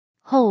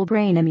whole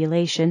brain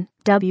emulation,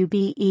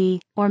 WBE,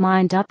 or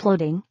mind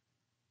uploading.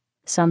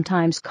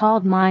 Sometimes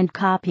called mind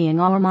copying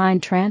or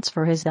mind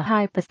transfer, is the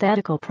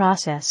hypothetical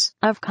process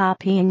of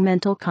copying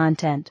mental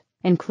content,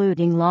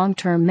 including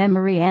long-term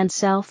memory and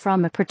self,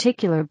 from a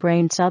particular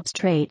brain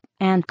substrate,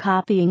 and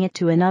copying it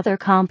to another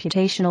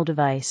computational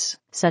device,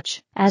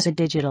 such as a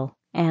digital,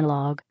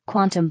 analog,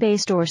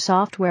 quantum-based or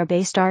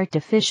software-based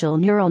artificial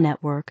neural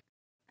network.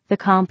 The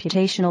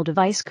computational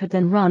device could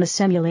then run a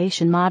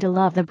simulation model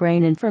of the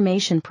brain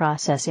information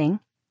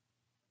processing,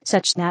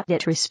 such that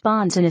it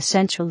responds in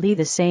essentially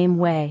the same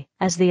way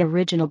as the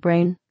original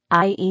brain,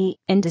 i.e.,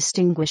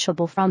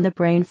 indistinguishable from the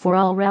brain for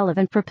all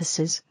relevant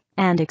purposes,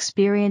 and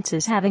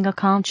experiences having a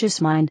conscious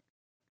mind.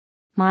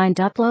 Mind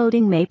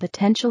uploading may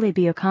potentially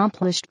be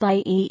accomplished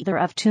by either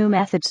of two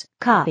methods: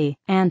 copy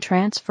and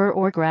transfer,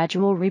 or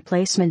gradual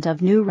replacement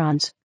of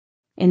neurons.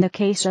 In the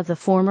case of the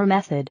former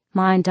method,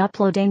 mind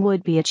uploading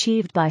would be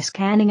achieved by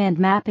scanning and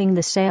mapping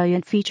the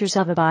salient features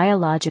of a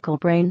biological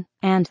brain,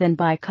 and then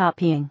by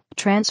copying,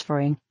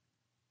 transferring,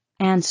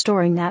 and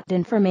storing that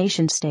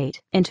information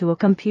state into a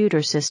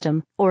computer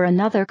system or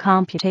another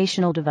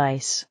computational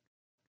device.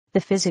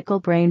 The physical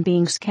brain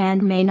being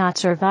scanned may not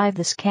survive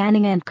the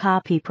scanning and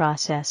copy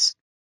process.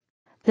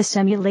 The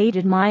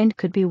simulated mind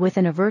could be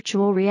within a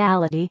virtual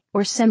reality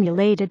or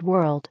simulated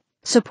world,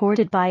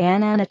 supported by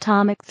an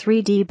anatomic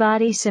 3D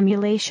body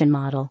simulation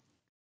model.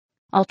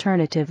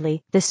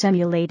 Alternatively, the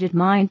simulated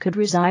mind could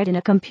reside in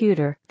a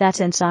computer that's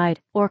inside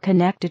or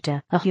connected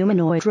to a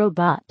humanoid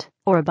robot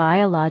or a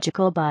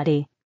biological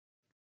body.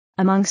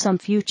 Among some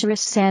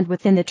futurists and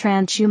within the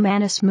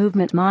transhumanist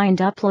movement,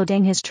 mind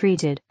uploading is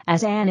treated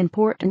as an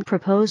important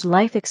proposed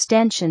life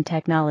extension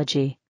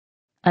technology.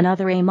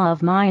 Another aim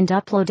of mind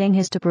uploading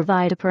is to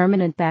provide a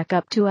permanent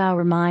backup to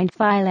our mind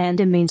file and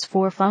a means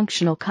for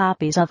functional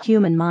copies of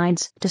human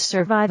minds to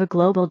survive a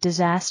global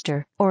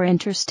disaster or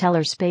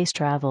interstellar space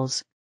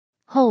travels.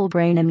 Whole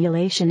brain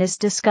emulation is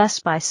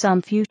discussed by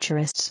some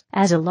futurists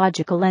as a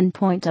logical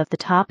endpoint of the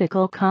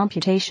topical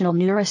computational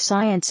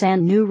neuroscience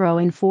and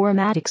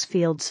neuroinformatics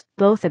fields,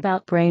 both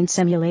about brain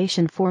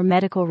simulation for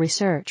medical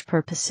research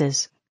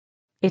purposes.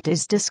 It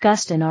is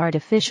discussed in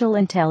artificial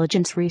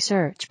intelligence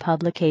research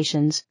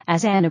publications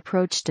as an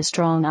approach to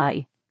strong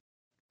AI.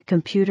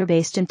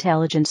 Computer-based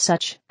intelligence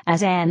such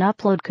as an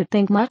upload could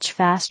think much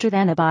faster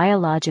than a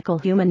biological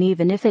human,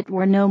 even if it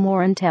were no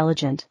more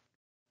intelligent.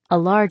 A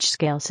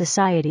large-scale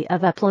society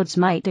of uploads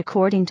might,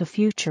 according to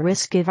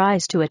futurists, give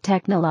rise to a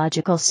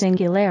technological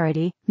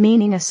singularity,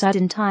 meaning a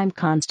sudden time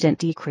constant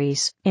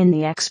decrease in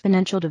the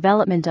exponential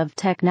development of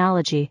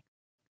technology.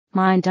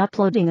 Mind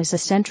uploading is a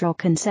central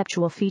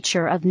conceptual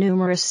feature of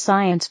numerous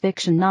science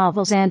fiction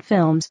novels and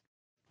films.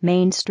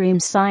 Mainstream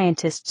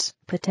scientists,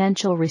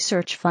 potential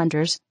research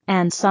funders,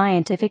 and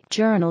scientific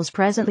journals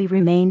presently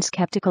remain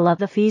skeptical of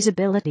the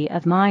feasibility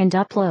of mind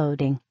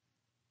uploading.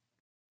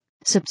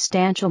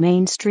 Substantial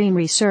mainstream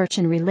research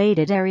in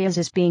related areas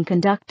is being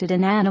conducted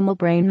in animal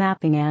brain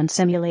mapping and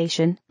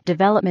simulation,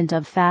 development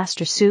of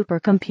faster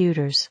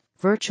supercomputers,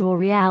 virtual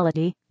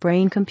reality,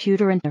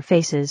 brain-computer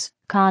interfaces,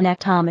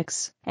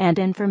 connectomics, and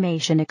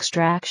information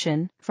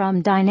extraction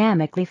from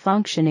dynamically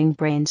functioning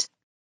brains.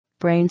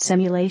 Brain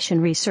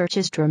simulation research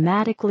is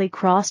dramatically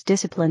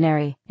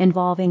cross-disciplinary,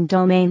 involving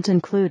domains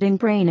including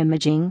brain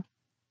imaging,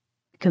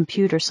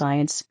 computer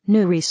science,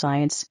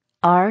 neuroscience,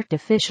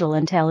 artificial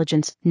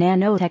intelligence,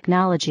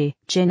 nanotechnology,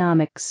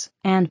 genomics,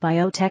 and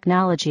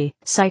biotechnology,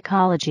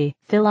 psychology,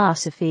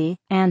 philosophy,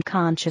 and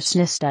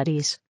consciousness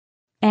studies.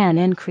 An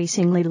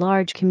increasingly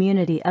large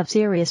community of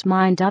serious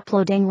mind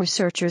uploading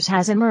researchers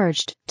has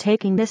emerged,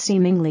 taking this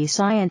seemingly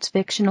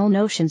science-fictional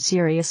notion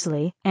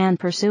seriously and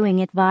pursuing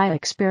it via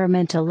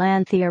experimental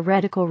and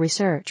theoretical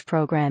research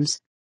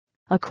programs.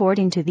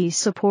 According to these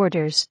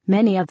supporters,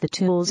 many of the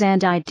tools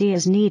and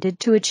ideas needed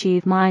to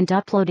achieve mind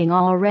uploading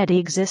already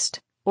exist,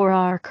 or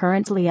are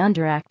currently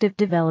under active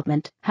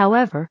development.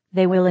 However,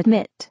 they will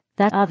admit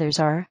that others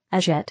are,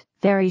 as yet,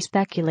 very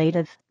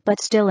speculative, but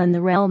still in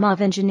the realm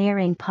of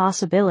engineering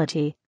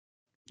possibility.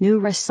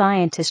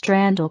 Neuroscientist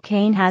Randall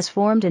Kane has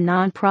formed a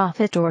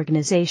non-profit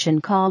organization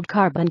called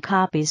Carbon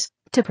Copies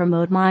to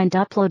promote mind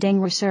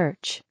uploading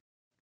research.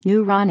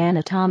 Neuron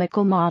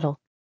anatomical model.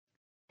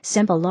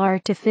 Simple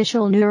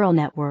artificial neural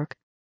network.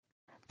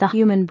 The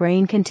human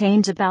brain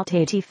contains about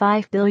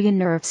 85 billion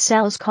nerve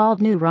cells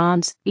called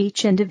neurons,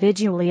 each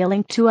individually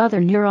linked to other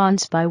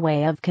neurons by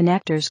way of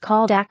connectors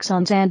called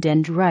axons and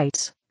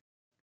dendrites.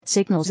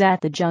 Signals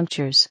at the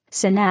junctures,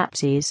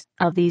 synapses,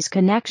 of these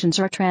connections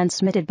are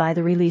transmitted by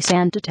the release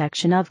and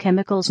detection of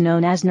chemicals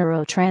known as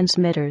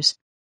neurotransmitters.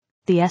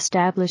 The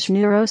established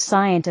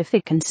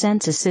neuroscientific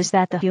consensus is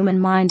that the human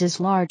mind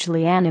is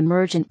largely an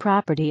emergent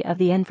property of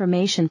the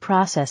information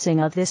processing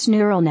of this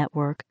neural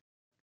network.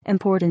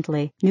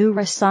 Importantly,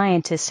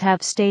 neuroscientists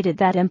have stated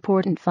that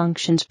important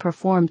functions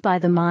performed by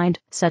the mind,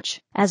 such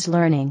as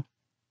learning,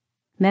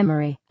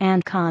 memory,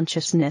 and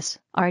consciousness,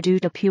 are due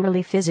to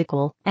purely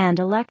physical and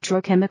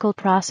electrochemical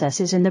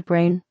processes in the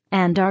brain,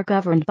 and are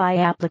governed by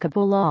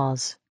applicable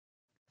laws.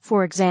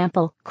 For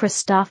example,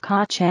 Christoph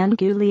Koch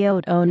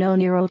Giulio Ono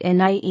narrowed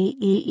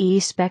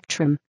NIEEE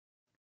spectrum.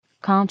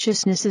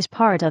 Consciousness is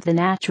part of the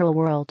natural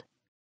world.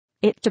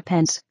 It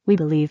depends, we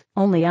believe,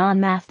 only on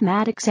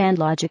mathematics and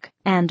logic,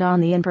 and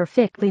on the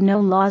imperfectly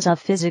known laws of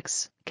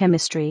physics,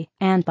 chemistry,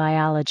 and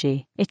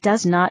biology. It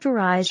does not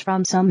arise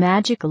from some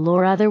magical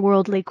or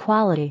otherworldly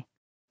quality.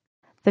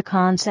 The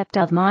concept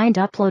of mind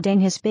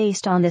uploading is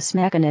based on this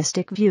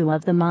mechanistic view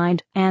of the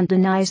mind, and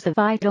denies the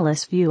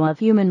vitalist view of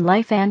human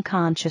life and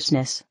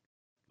consciousness.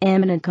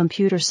 Eminent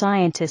computer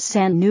scientists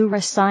and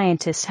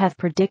neuroscientists have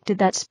predicted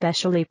that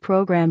specially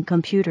programmed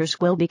computers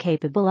will be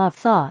capable of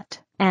thought,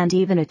 and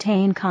even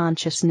attain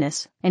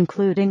consciousness,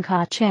 including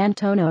Koch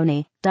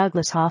Antononi,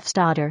 Douglas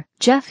Hofstadter,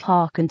 Jeff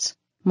Hawkins,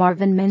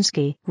 Marvin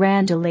Minsky,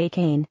 Randall A.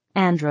 Kane,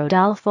 and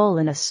Rodolfo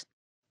Linus.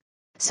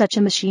 Such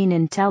a machine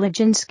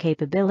intelligence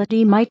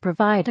capability might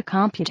provide a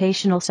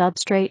computational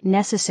substrate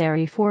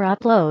necessary for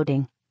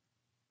uploading.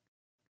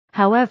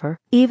 However,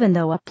 even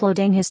though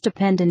uploading is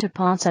dependent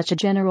upon such a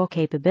general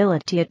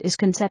capability, it is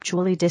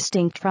conceptually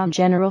distinct from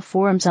general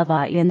forms of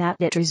AI in that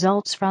it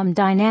results from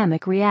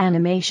dynamic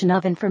reanimation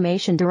of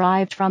information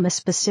derived from a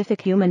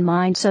specific human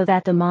mind so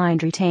that the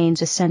mind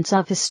retains a sense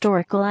of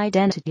historical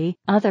identity.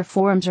 Other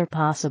forms are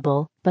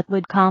possible, but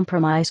would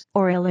compromise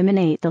or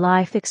eliminate the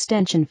life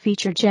extension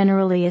feature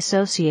generally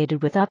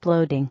associated with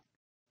uploading.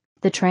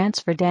 The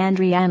transferred and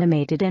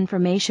reanimated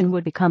information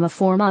would become a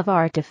form of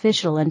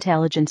artificial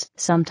intelligence,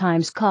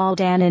 sometimes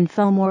called an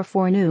infomorph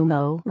or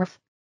pneumomorph.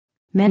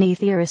 Many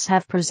theorists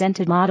have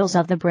presented models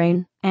of the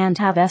brain, and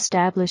have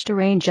established a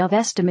range of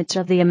estimates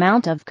of the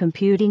amount of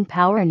computing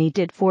power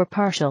needed for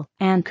partial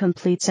and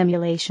complete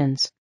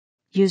simulations.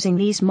 Using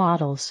these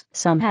models,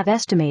 some have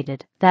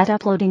estimated that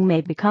uploading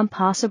may become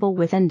possible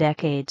within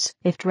decades,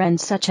 if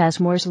trends such as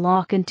Moore's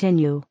law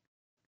continue.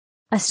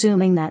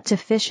 Assuming that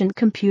sufficient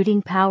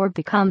computing power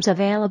becomes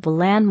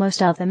available and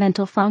most of the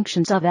mental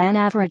functions of an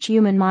average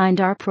human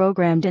mind are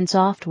programmed in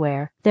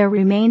software, there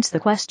remains the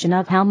question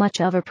of how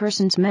much of a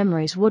person's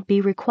memories would be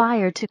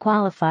required to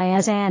qualify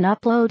as an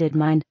uploaded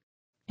mind.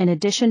 In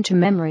addition to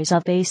memories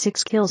of basic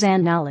skills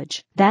and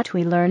knowledge that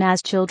we learn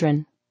as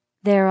children,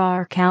 there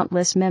are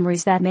countless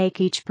memories that make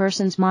each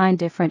person's mind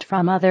different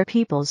from other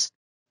people's.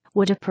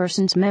 Would a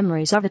person's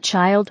memories of a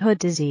childhood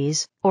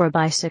disease, or a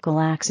bicycle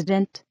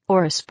accident,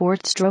 or a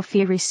sports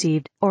trophy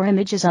received, or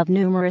images of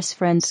numerous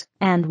friends,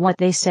 and what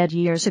they said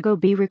years ago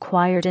be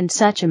required in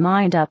such a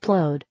mind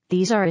upload?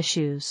 These are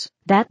issues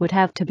that would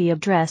have to be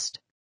addressed.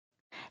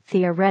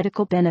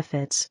 Theoretical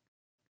benefits.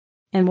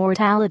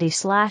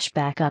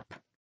 Immortality/backup.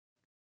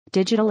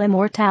 Digital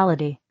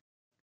immortality.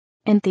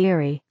 In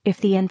theory, if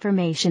the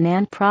information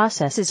and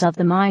processes of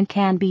the mind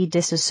can be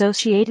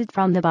disassociated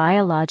from the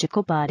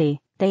biological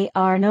body, they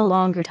are no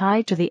longer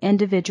tied to the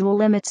individual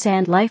limits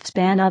and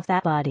lifespan of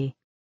that body.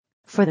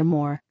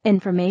 Furthermore,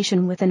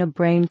 information within a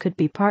brain could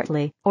be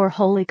partly or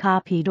wholly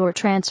copied or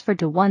transferred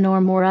to one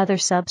or more other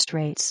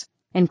substrates,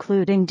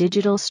 including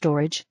digital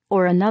storage,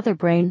 or another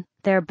brain,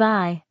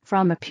 thereby,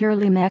 from a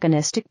purely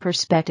mechanistic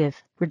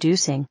perspective,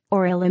 reducing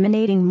or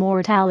eliminating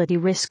mortality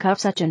risk of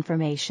such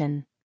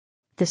information.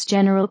 This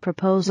general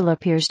proposal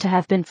appears to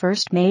have been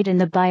first made in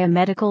the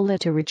biomedical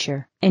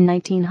literature, in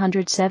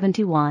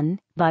 1971,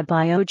 by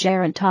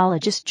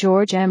biogerontologist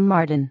George M.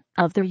 Martin,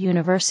 of the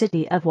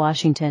University of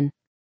Washington.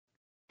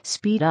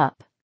 Speed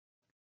up.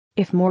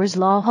 If Moore's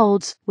law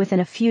holds, within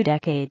a few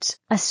decades,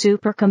 a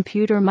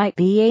supercomputer might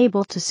be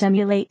able to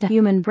simulate the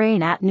human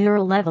brain at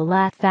neural level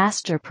at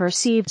faster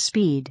perceived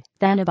speed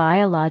than a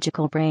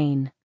biological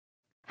brain.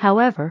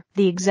 However,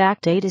 the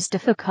exact date is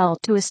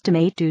difficult to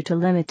estimate due to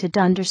limited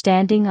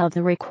understanding of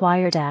the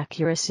required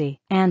accuracy,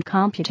 and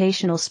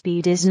computational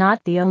speed is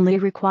not the only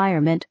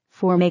requirement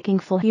for making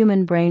full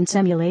human brain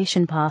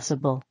simulation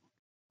possible.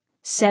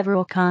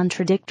 Several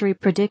contradictory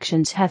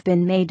predictions have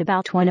been made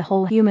about when a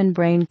whole human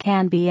brain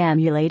can be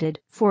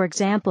emulated. For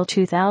example,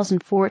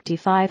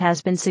 2045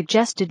 has been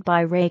suggested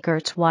by Ray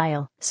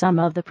Kurzweil. Some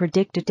of the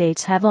predicted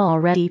dates have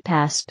already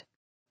passed.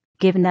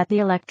 Given that the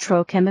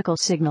electrochemical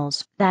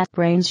signals that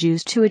brains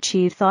use to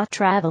achieve thought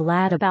travel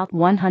at about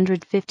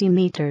 150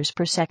 meters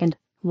per second,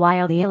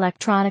 while the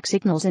electronic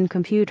signals in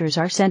computers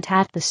are sent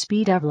at the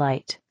speed of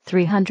light,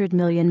 300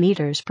 million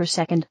meters per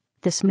second,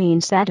 this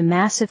means that a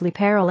massively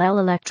parallel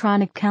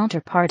electronic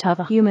counterpart of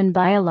a human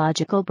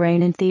biological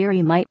brain in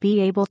theory might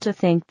be able to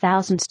think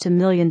thousands to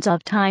millions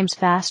of times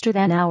faster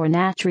than our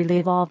naturally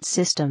evolved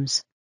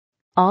systems.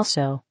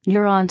 Also,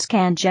 neurons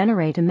can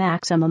generate a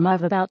maximum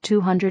of about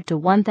 200 to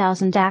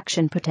 1000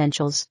 action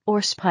potentials,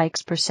 or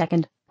spikes per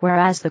second,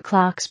 whereas the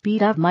clock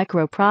speed of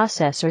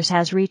microprocessors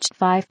has reached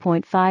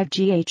 5.5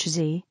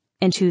 GHz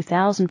in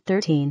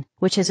 2013,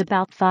 which is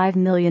about 5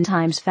 million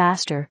times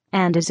faster,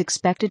 and is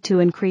expected to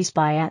increase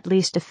by at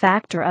least a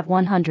factor of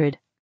 100.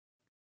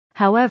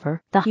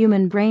 However, the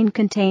human brain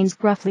contains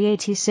roughly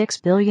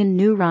 86 billion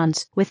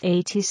neurons, with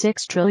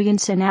 86 trillion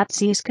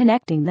synapses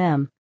connecting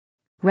them.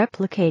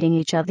 Replicating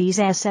each of these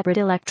as separate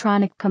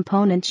electronic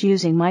components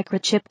using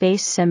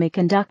microchip-based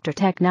semiconductor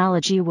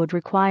technology would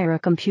require a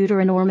computer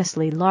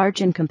enormously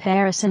large in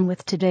comparison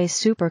with today's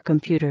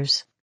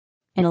supercomputers.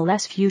 In a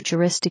less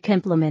futuristic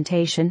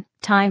implementation,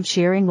 time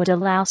shearing would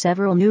allow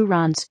several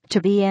neurons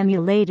to be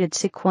emulated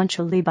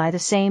sequentially by the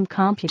same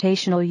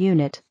computational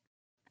unit.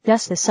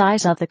 Thus the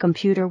size of the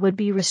computer would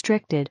be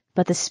restricted,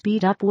 but the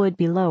speed up would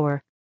be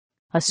lower.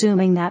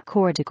 Assuming that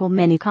cortical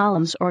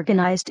mini-columns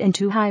organized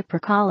into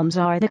hypercolumns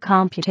are the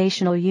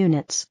computational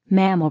units,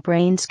 mammal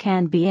brains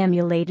can be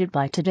emulated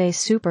by today's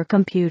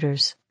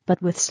supercomputers,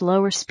 but with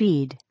slower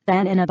speed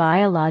than in a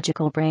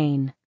biological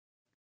brain.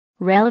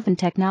 Relevant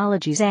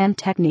technologies and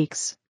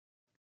techniques.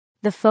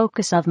 The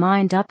focus of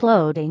mind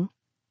uploading,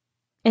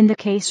 in the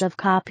case of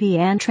copy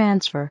and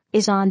transfer,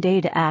 is on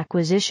data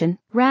acquisition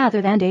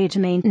rather than data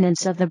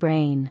maintenance of the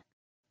brain.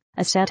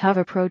 A set of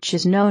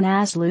approaches known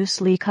as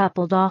loosely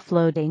coupled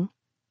offloading,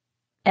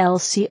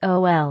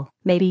 LCOL,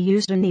 may be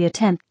used in the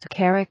attempt to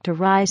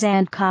characterize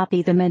and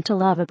copy the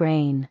mental of a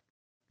brain.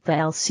 The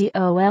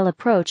LCOL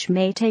approach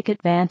may take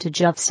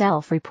advantage of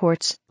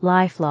self-reports,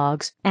 life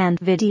logs, and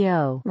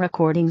video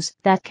recordings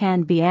that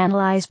can be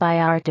analyzed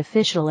by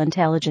artificial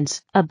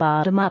intelligence. A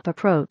bottom-up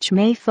approach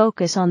may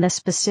focus on the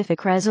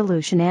specific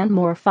resolution and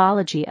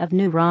morphology of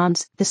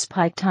neurons, the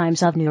spike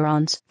times of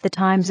neurons, the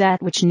times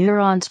at which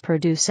neurons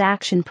produce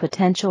action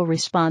potential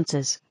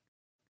responses.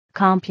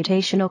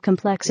 Computational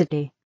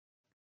complexity.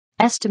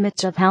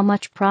 Estimates of how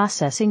much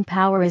processing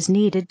power is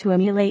needed to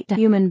emulate the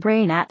human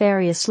brain at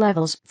various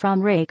levels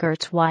from Ray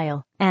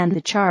Kurzweil and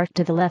the chart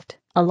to the left,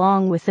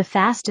 along with the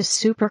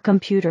fastest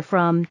supercomputer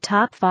from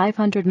top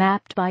 500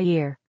 mapped by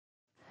year.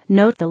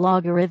 Note the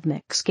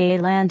logarithmic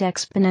scale and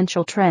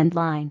exponential trend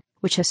line,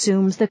 which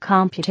assumes the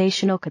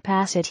computational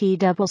capacity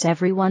doubles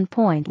every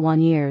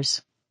 1.1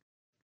 years.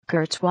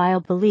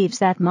 Kurzweil believes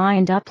that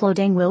mind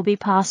uploading will be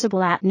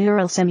possible at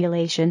neural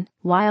simulation,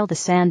 while the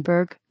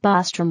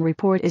Sandberg-Bostrom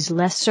report is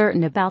less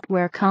certain about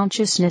where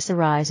consciousness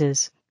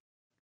arises.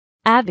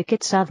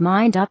 Advocates of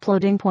mind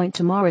uploading point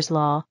to Moore's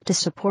law to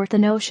support the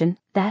notion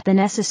that the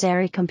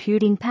necessary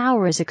computing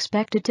power is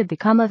expected to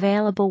become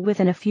available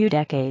within a few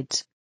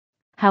decades.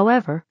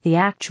 However, the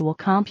actual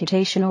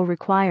computational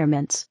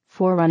requirements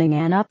for running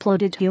an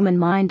uploaded human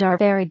mind are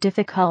very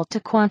difficult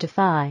to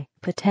quantify,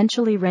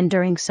 potentially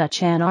rendering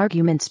such an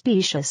argument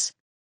specious.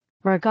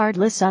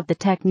 Regardless of the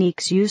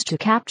techniques used to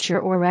capture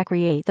or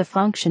recreate the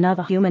function of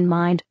a human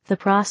mind, the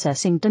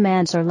processing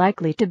demands are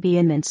likely to be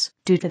immense,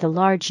 due to the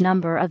large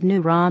number of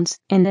neurons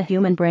in the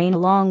human brain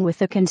along with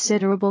the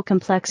considerable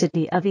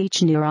complexity of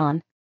each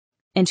neuron.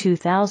 In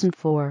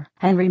 2004,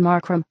 Henry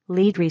Markram,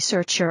 lead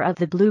researcher of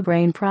the Blue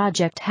Brain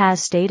Project,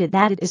 has stated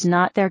that it is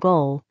not their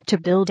goal to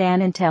build an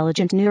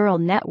intelligent neural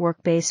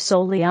network based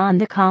solely on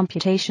the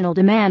computational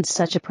demands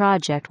such a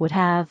project would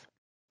have.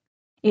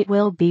 It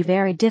will be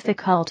very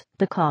difficult,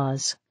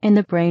 because, in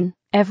the brain,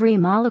 every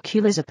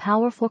molecule is a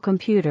powerful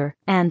computer,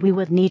 and we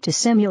would need to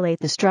simulate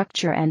the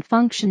structure and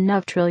function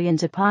of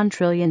trillions upon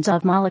trillions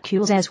of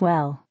molecules as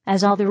well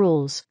as all the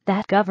rules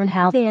that govern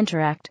how they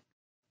interact.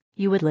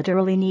 You would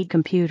literally need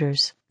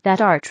computers that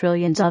are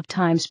trillions of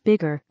times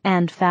bigger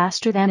and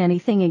faster than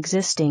anything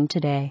existing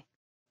today.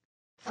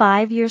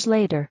 5 years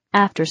later,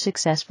 after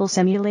successful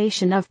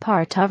simulation of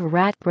part of a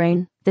rat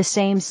brain, the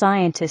same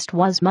scientist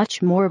was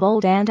much more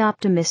bold and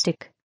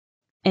optimistic.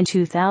 In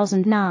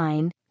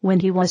 2009, when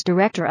he was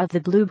director of the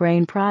Blue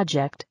Brain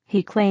Project,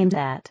 he claimed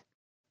that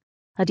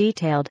a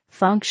detailed,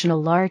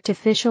 functional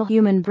artificial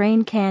human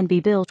brain can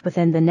be built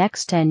within the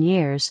next 10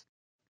 years.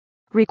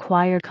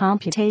 Required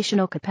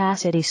computational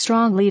capacity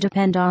strongly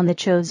depend on the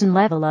chosen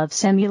level of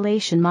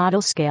simulation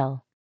model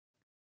scale.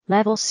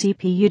 Level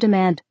CPU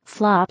demand,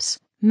 flops,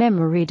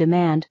 memory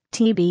demand,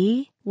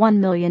 TB, $1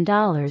 million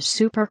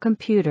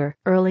supercomputer,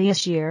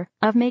 earliest year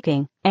of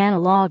making,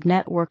 analog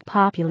network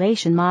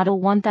population model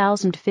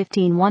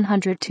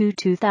 1015-102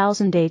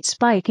 2008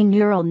 spiking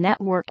neural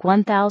network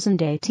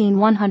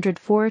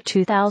 1018-104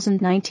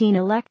 2019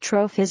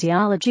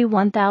 electrophysiology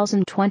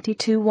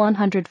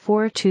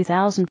 1022-104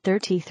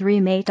 2033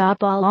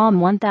 metabol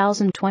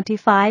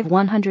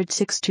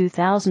 1025-106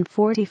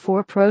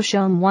 2044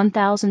 proshome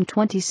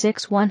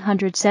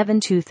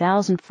 1026-107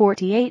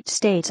 2048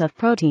 states of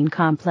protein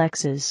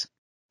complexes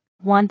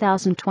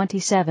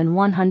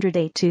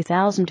 1027-108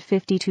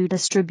 2052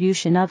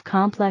 distribution of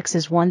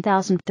complexes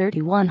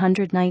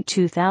 1030-109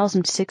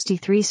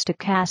 2063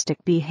 stochastic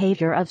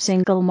behavior of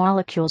single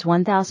molecules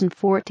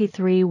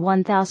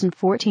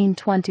 1043-1014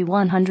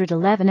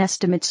 2111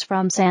 estimates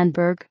from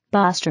Sandberg,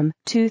 Bostrom,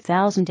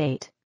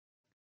 2008.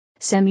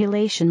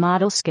 Simulation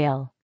model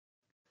scale.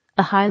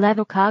 A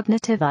high-level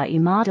cognitive AI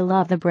model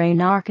of the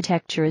brain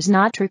architecture is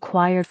not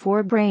required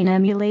for brain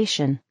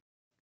emulation.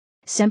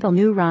 Simple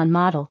neuron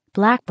model,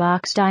 black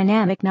box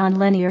dynamic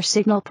nonlinear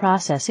signal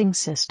processing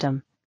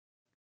system.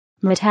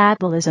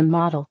 Metabolism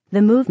model,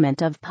 the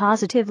movement of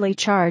positively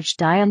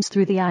charged ions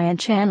through the ion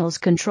channels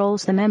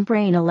controls the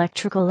membrane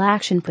electrical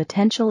action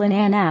potential in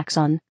an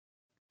axon.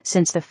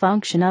 Since the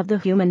function of the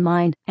human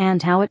mind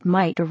and how it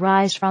might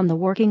arise from the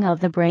working of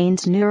the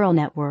brain's neural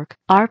network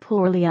are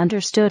poorly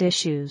understood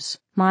issues,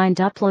 mind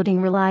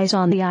uploading relies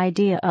on the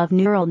idea of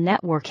neural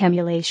network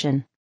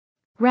emulation.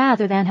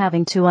 Rather than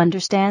having to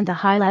understand the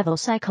high-level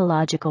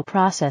psychological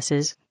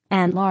processes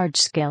and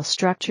large-scale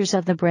structures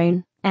of the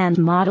brain, and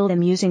model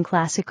them using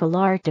classical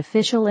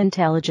artificial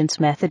intelligence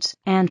methods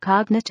and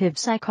cognitive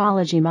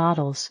psychology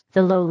models,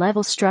 the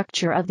low-level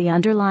structure of the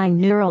underlying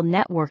neural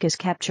network is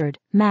captured,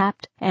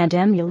 mapped, and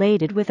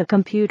emulated with a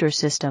computer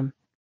system.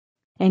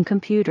 In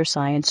computer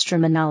science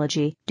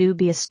terminology,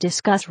 dubious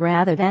discuss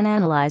rather than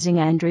analyzing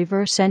and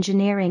reverse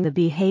engineering the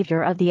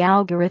behavior of the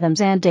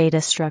algorithms and data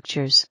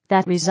structures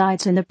that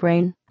resides in the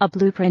brain. A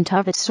blueprint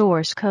of its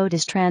source code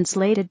is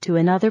translated to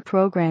another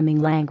programming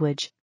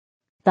language.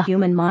 The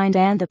human mind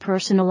and the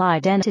personal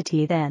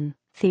identity then,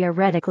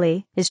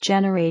 theoretically, is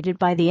generated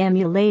by the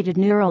emulated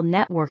neural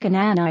network in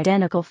an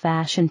identical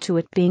fashion to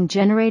it being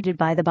generated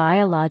by the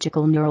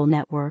biological neural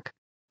network.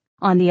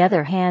 On the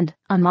other hand,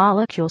 a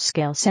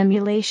molecule-scale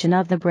simulation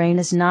of the brain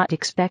is not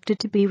expected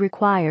to be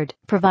required,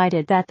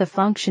 provided that the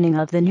functioning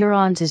of the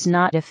neurons is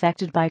not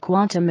affected by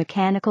quantum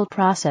mechanical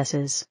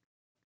processes.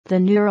 The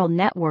neural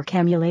network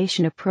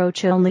emulation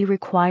approach only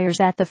requires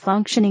that the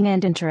functioning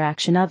and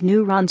interaction of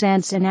neurons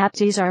and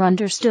synapses are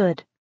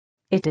understood.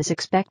 It is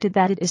expected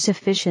that it is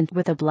sufficient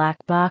with a black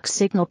box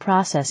signal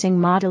processing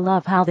model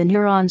of how the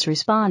neurons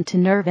respond to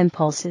nerve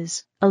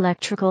impulses,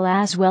 electrical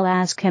as well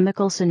as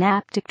chemical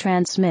synaptic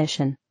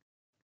transmission.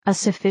 A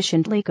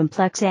sufficiently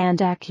complex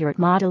and accurate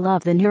model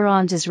of the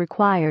neurons is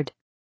required.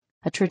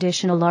 A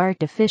traditional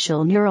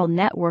artificial neural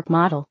network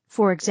model,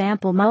 for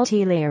example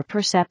multi-layer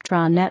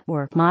perceptron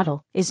network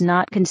model, is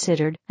not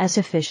considered as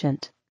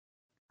efficient.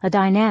 A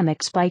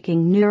dynamic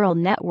spiking neural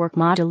network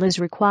model is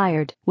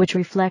required, which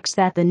reflects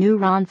that the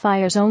neuron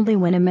fires only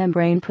when a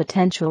membrane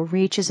potential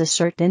reaches a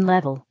certain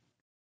level.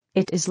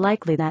 It is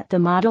likely that the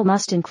model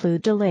must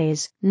include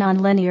delays,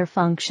 nonlinear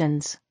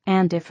functions,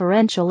 and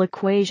differential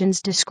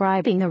equations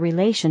describing the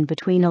relation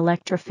between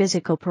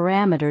electrophysical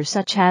parameters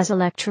such as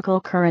electrical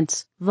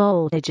currents,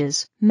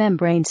 voltages,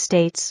 membrane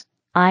states,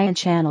 ion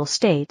channel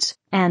states,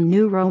 and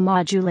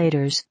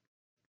neuromodulators.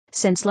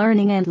 Since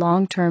learning and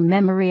long-term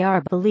memory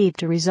are believed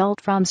to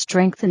result from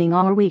strengthening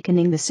or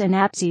weakening the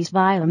synapses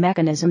via a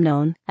mechanism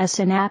known as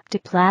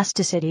synaptic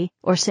plasticity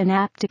or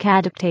synaptic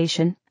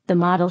adaptation, the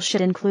model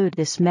should include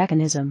this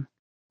mechanism.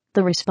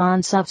 The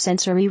response of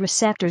sensory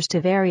receptors to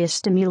various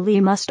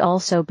stimuli must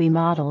also be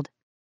modeled.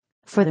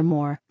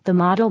 Furthermore, the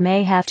model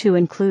may have to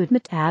include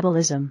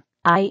metabolism,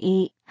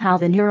 i.e., how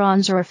the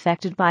neurons are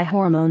affected by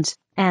hormones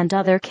and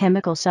other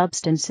chemical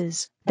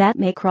substances that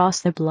may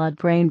cross the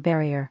blood-brain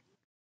barrier.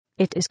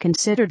 It is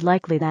considered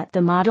likely that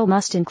the model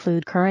must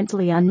include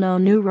currently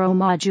unknown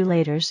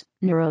neuromodulators,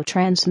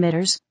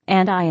 neurotransmitters,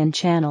 and ion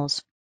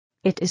channels.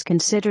 It is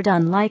considered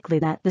unlikely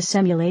that the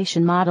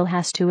simulation model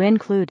has to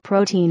include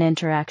protein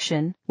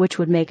interaction, which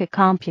would make it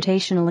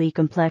computationally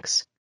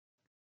complex.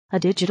 A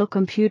digital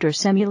computer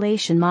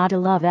simulation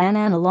model of an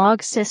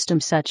analog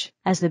system such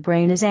as the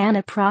brain is an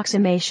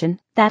approximation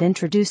that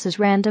introduces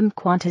random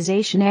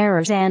quantization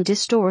errors and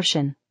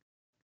distortion.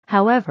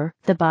 However,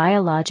 the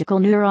biological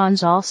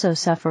neurons also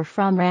suffer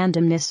from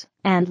randomness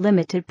and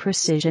limited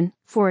precision,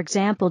 for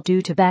example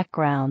due to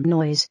background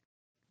noise.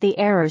 The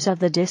errors of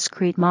the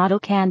discrete model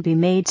can be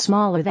made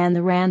smaller than the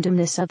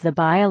randomness of the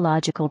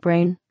biological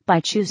brain by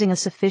choosing a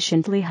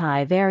sufficiently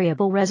high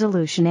variable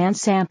resolution and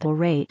sample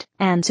rate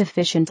and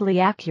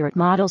sufficiently accurate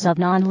models of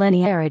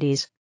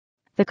nonlinearities.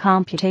 The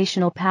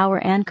computational power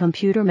and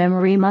computer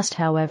memory must,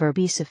 however,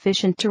 be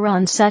sufficient to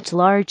run such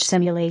large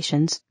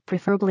simulations,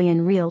 preferably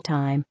in real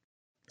time.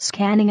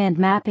 Scanning and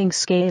mapping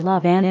scale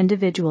of an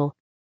individual.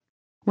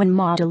 When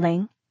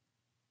modeling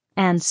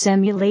and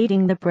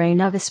simulating the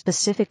brain of a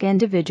specific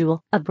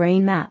individual, a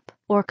brain map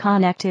or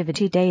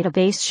connectivity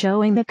database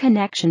showing the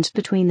connections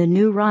between the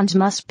neurons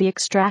must be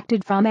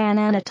extracted from an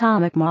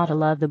anatomic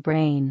model of the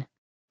brain.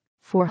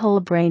 For whole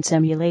brain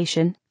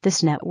simulation,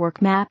 this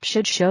network map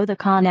should show the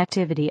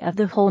connectivity of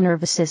the whole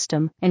nervous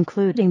system,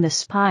 including the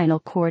spinal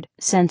cord,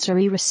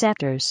 sensory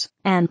receptors,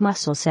 and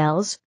muscle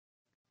cells.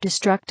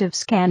 Destructive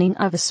scanning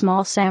of a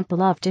small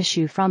sample of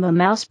tissue from a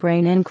mouse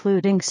brain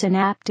including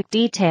synaptic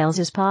details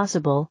is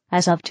possible,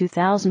 as of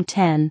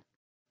 2010.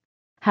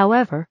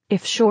 However,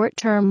 if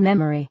short-term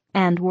memory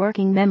and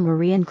working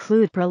memory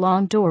include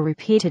prolonged or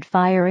repeated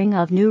firing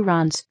of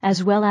neurons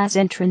as well as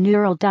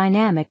intraneural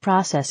dynamic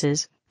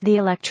processes, the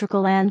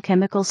electrical and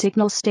chemical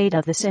signal state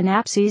of the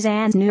synapses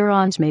and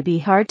neurons may be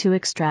hard to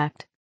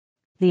extract.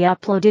 The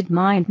uploaded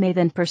mind may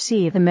then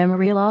perceive the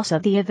memory loss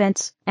of the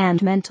events and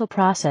mental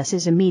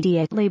processes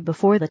immediately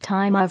before the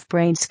time of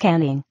brain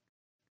scanning.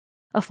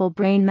 A full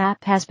brain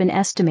map has been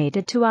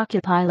estimated to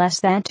occupy less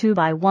than 2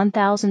 by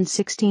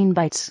 1016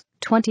 bytes,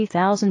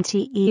 20,000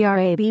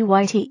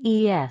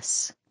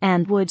 terabytes,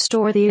 and would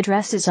store the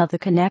addresses of the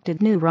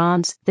connected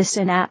neurons, the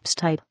synapse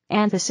type,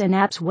 and the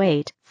synapse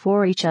weight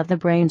for each of the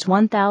brain's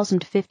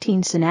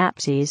 1015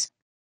 synapses.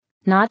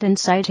 Not in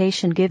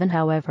citation given,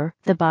 however,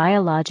 the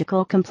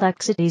biological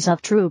complexities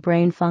of true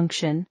brain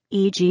function,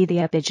 e.g. the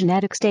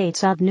epigenetic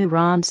states of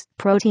neurons,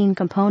 protein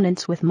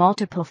components with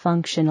multiple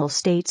functional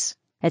states,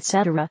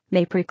 etc.,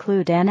 may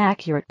preclude an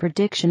accurate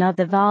prediction of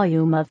the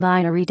volume of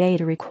binary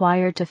data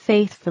required to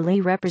faithfully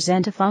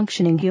represent a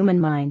functioning human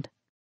mind.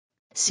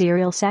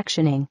 Serial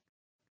sectioning.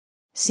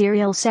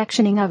 Serial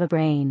sectioning of a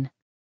brain.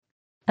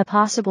 A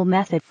possible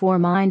method for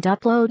mind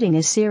uploading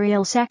is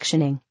serial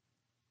sectioning,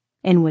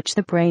 in which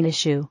the brain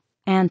tissue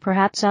and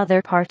perhaps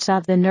other parts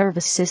of the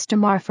nervous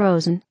system are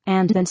frozen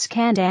and then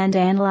scanned and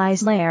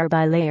analyzed layer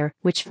by layer,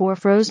 which for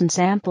frozen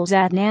samples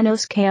at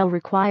nanoscale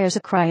requires a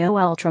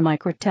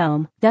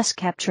cryo-ultramicrotome, thus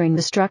capturing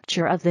the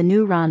structure of the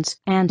neurons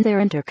and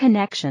their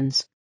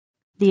interconnections.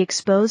 The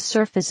exposed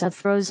surface of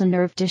frozen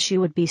nerve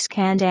tissue would be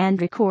scanned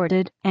and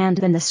recorded, and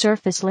then the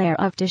surface layer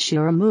of tissue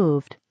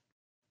removed.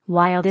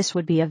 While this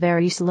would be a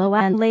very slow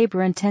and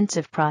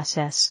labor-intensive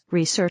process,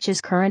 research is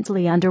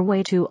currently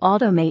underway to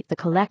automate the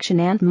collection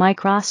and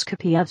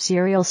microscopy of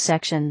serial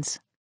sections.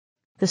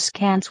 The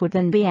scans would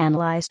then be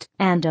analyzed,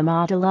 and a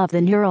model of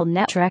the neural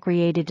network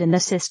created in the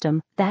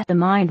system that the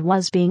mind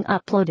was being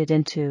uploaded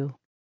into.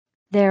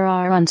 There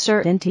are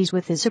uncertainties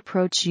with this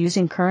approach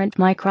using current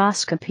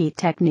microscopy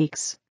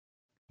techniques.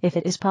 If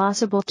it is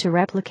possible to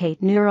replicate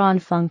neuron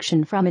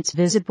function from its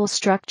visible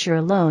structure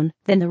alone,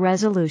 then the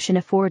resolution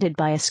afforded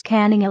by a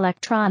scanning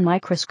electron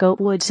microscope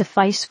would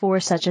suffice for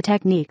such a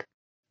technique.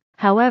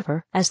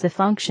 However, as the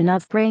function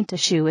of brain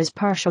tissue is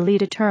partially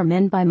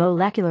determined by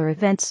molecular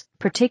events,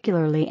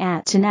 particularly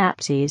at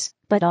synapses,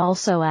 but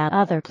also at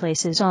other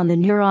places on the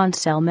neuron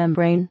cell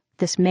membrane,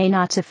 this may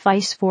not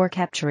suffice for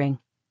capturing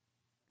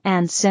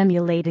and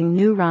simulating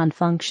neuron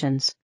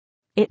functions.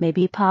 It may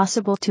be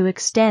possible to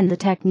extend the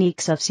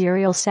techniques of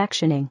serial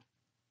sectioning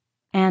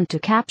and to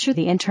capture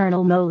the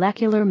internal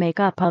molecular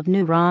makeup of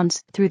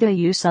neurons through the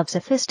use of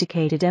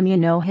sophisticated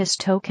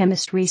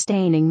immunohistochemistry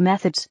staining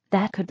methods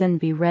that could then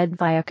be read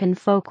via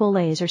confocal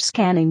laser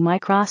scanning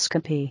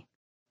microscopy.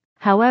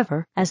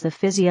 However, as the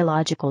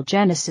physiological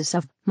genesis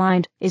of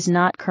mind is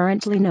not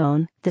currently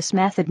known, this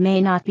method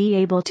may not be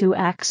able to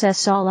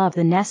access all of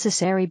the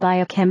necessary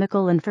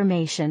biochemical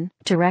information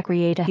to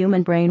recreate a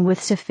human brain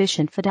with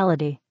sufficient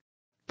fidelity.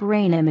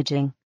 Brain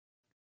imaging.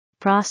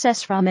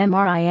 Process from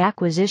MRI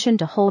acquisition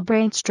to whole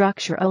brain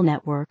structural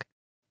network.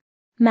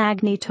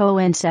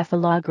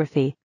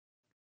 Magnetoencephalography.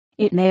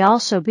 It may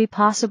also be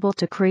possible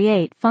to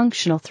create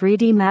functional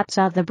 3D maps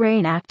of the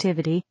brain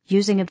activity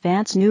using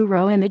advanced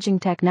neuroimaging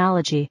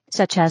technology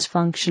such as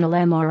functional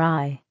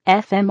MRI,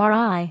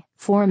 fMRI,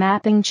 for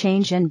mapping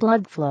change in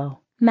blood flow.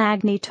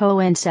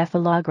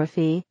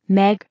 Magnetoencephalography,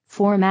 MEG,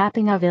 for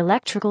mapping of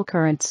electrical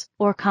currents,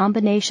 or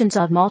combinations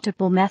of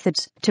multiple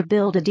methods to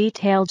build a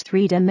detailed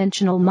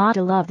three-dimensional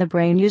model of the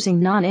brain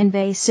using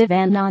non-invasive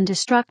and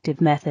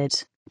non-destructive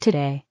methods.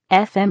 Today,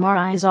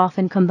 fMRI is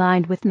often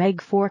combined with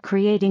MEG for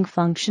creating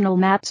functional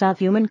maps of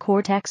human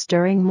cortex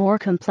during more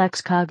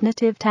complex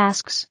cognitive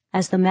tasks,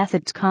 as the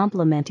methods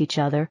complement each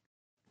other.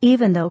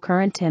 Even though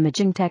current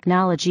imaging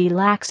technology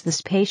lacks the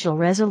spatial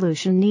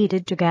resolution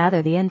needed to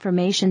gather the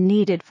information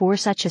needed for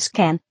such a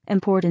scan,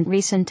 important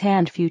recent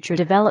and future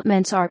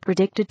developments are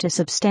predicted to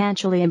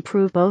substantially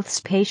improve both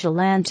spatial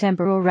and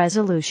temporal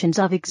resolutions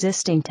of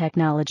existing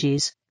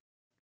technologies.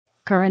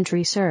 Current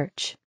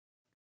research.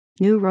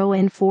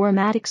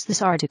 Neuroinformatics.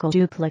 This article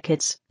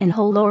duplicates, in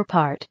whole or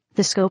part,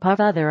 the scope of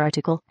other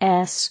article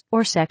S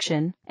or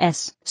section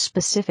S,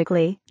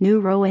 specifically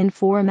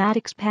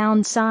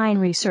Neuroinformatics #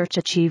 research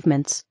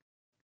achievements.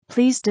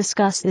 Please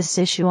discuss this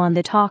issue on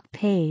the talk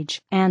page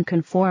and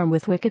conform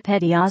with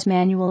Wikipedia's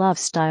manual of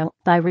style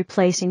by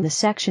replacing the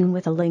section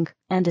with a link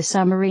and a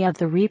summary of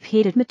the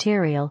repeated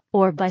material,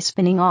 or by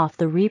spinning off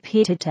the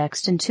repeated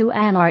text into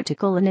an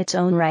article in its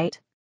own right.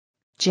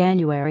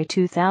 January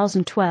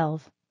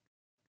 2012.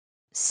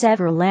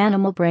 Several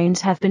animal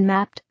brains have been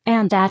mapped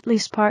and at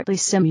least partly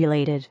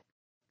simulated.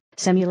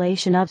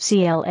 Simulation of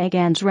C.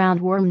 elegans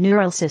roundworm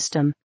neural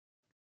system.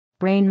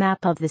 Brain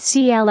map of the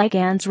C.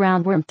 elegans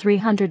roundworm.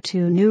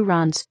 302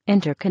 neurons,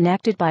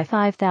 interconnected by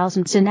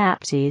 5,000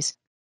 synapses.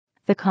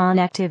 The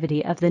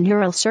connectivity of the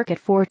neural circuit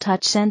for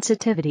touch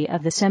sensitivity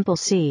of the simple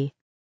C.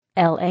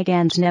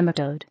 elegans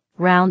nematode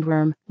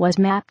roundworm was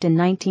mapped in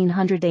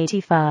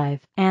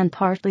 1985 and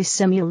partly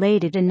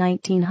simulated in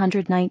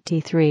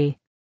 1993.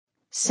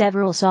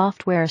 Several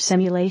software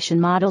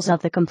simulation models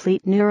of the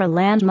complete neural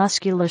and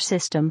muscular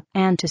system,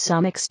 and to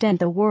some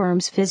extent the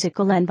worm's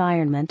physical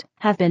environment,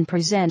 have been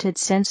presented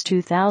since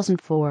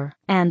 2004,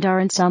 and are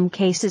in some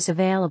cases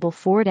available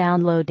for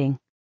downloading.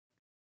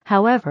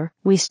 However,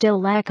 we still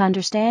lack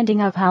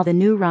understanding of how the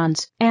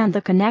neurons and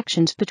the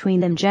connections between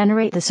them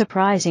generate the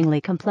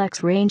surprisingly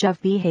complex range of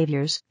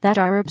behaviors that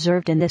are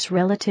observed in this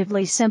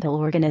relatively simple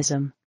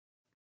organism.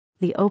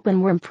 The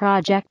OpenWorm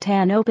project,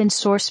 an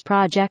open-source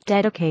project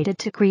dedicated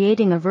to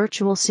creating a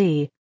virtual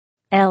C.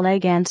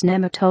 elegans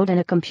nematode in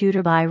a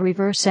computer by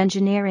reverse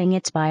engineering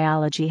its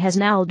biology, has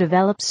now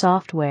developed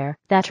software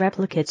that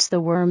replicates the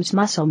worm's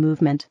muscle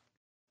movement.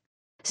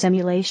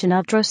 Simulation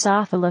of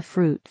Drosophila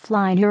fruit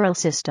fly neural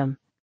system.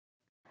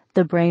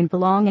 The brain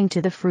belonging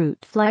to the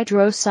fruit fly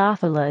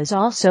Drosophila is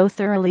also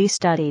thoroughly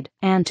studied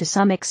and to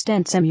some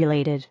extent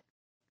simulated.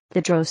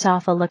 The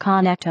Drosophila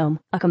connectome,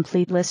 a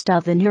complete list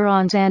of the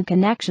neurons and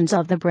connections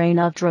of the brain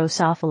of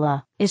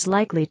Drosophila, is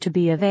likely to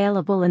be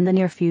available in the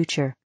near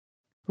future.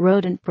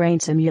 Rodent brain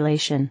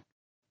simulation.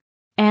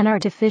 An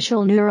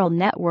artificial neural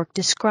network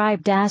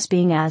described as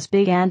being as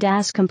big and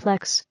as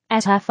complex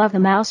as half of the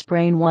mouse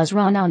brain was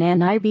run on an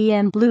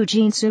IBM Blue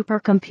Gene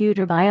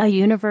supercomputer by a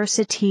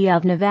University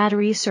of Nevada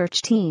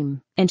research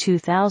team in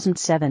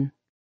 2007.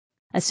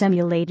 A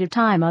simulated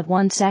time of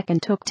 1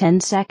 second took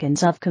 10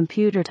 seconds of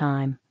computer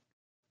time.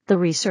 The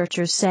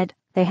researchers said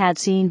they had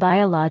seen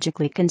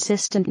biologically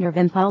consistent nerve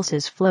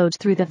impulses flowed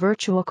through the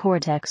virtual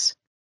cortex.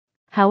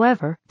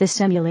 However, the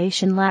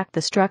simulation lacked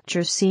the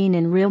structures seen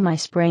in real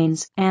mice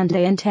brains, and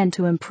they intend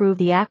to improve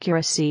the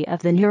accuracy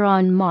of the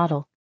neuron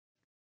model.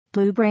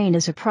 Blue Brain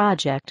is a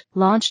project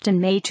launched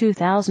in May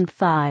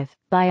 2005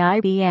 by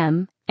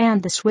IBM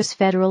and the Swiss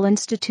Federal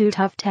Institute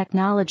of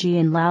Technology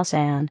in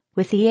Lausanne,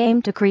 with the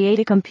aim to create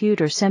a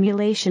computer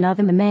simulation of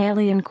a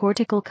mammalian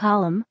cortical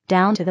column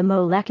down to the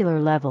molecular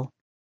level.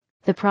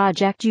 The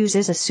project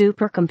uses a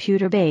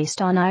supercomputer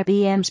based on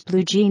IBM's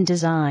Blue Gene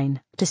design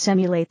to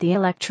simulate the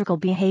electrical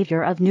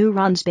behavior of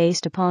neurons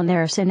based upon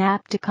their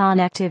synaptic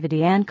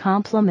connectivity and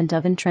complement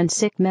of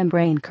intrinsic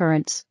membrane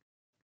currents.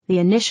 The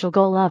initial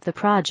goal of the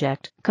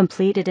project,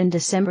 completed in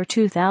December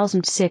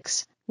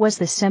 2006, was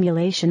the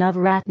simulation of a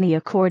rat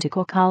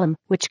neocortical column,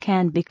 which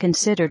can be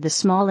considered the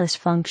smallest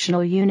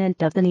functional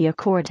unit of the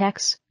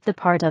neocortex, the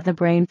part of the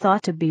brain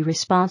thought to be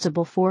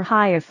responsible for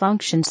higher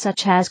functions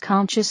such as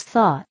conscious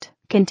thought,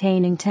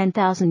 containing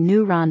 10,000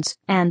 neurons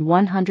and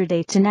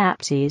 108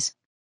 synapses.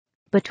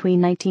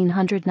 Between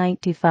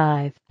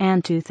 1995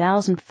 and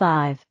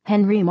 2005,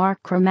 Henry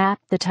Markram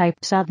mapped the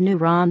types of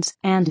neurons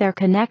and their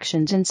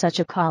connections in such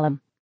a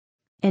column.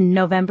 In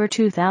November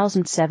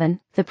 2007,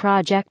 the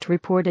project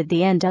reported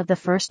the end of the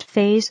first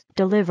phase,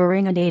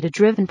 delivering a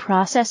data-driven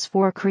process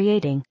for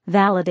creating,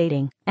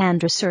 validating,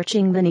 and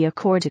researching the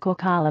neocortical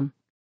column.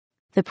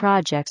 The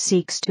project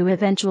seeks to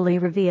eventually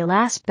reveal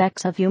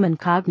aspects of human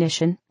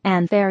cognition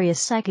and various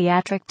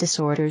psychiatric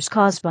disorders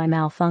caused by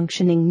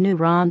malfunctioning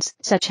neurons,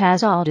 such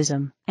as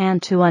autism,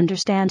 and to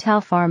understand how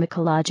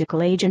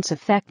pharmacological agents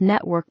affect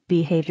network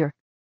behavior.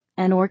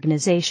 An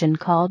organization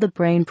called the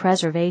Brain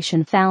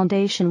Preservation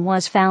Foundation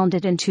was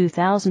founded in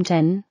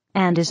 2010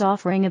 and is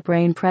offering a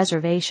Brain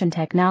Preservation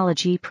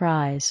Technology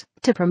Prize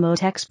to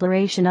promote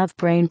exploration of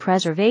brain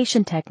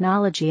preservation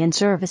technology in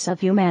service of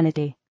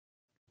humanity.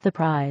 The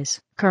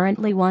prize,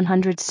 currently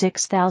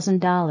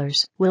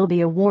 $106,000, will be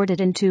awarded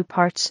in 2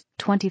 parts,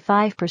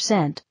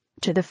 25%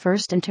 to the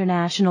first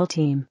international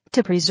team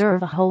to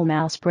preserve a whole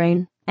mouse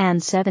brain,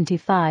 and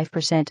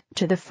 75%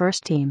 to the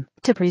first team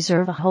to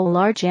preserve a whole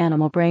large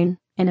animal brain,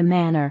 in a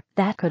manner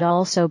that could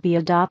also be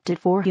adopted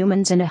for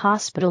humans in a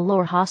hospital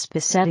or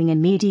hospice setting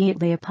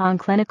immediately upon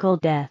clinical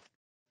death.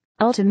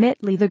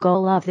 Ultimately, the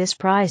goal of this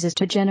prize is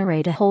to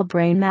generate a whole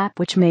brain map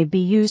which may be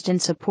used in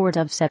support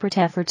of separate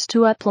efforts to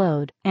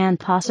upload, and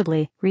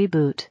possibly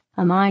reboot,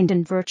 a mind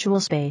in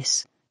virtual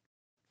space.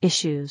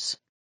 Issues.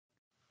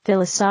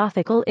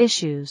 Philosophical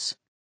issues.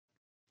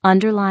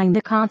 Underlying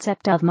the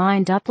concept of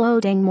mind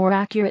uploading, more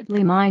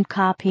accurately mind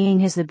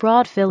copying, is the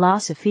broad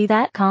philosophy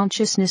that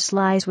consciousness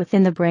lies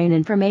within the brain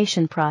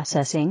information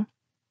processing,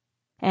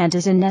 and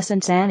is in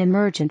essence an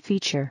emergent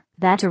feature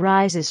that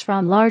arises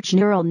from large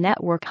neural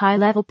network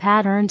high-level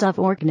patterns of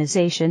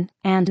organization,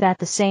 and that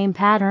the same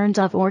patterns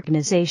of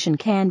organization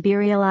can be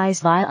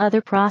realized via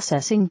other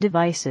processing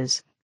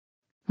devices.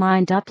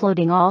 Mind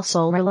uploading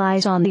also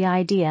relies on the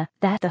idea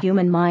that the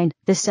human mind,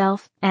 the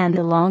self, and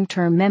the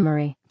long-term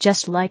memory,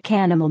 just like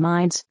animal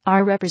minds,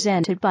 are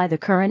represented by the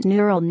current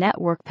neural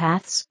network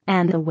paths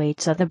and the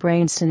weights of the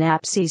brain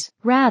synapses,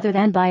 rather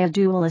than by a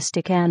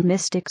dualistic and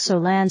mystic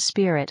soul and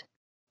spirit.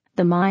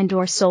 The mind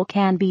or soul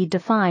can be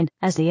defined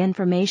as the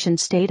information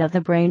state of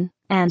the brain,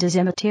 and is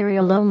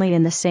immaterial only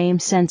in the same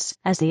sense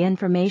as the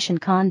information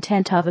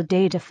content of a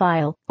data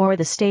file, or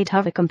the state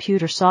of a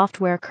computer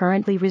software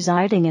currently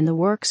residing in the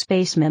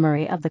workspace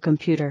memory of the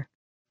computer.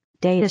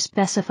 Data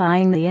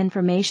specifying the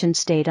information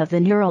state of the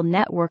neural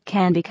network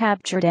can be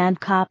captured and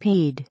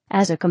copied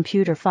as a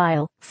computer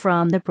file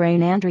from the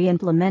brain and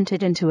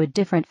re-implemented into a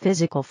different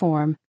physical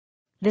form.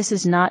 This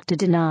is not to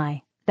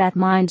deny that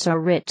minds are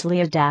richly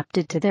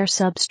adapted to their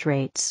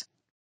substrates.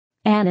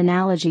 An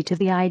analogy to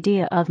the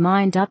idea of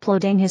mind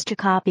uploading is to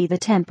copy the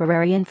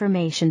temporary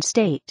information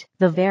state,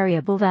 the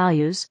variable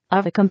values,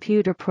 of a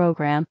computer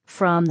program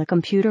from the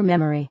computer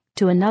memory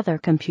to another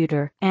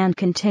computer and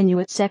continue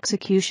its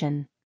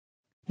execution.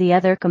 The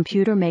other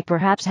computer may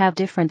perhaps have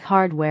different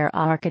hardware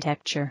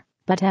architecture,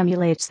 but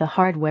emulates the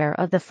hardware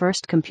of the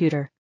first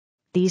computer.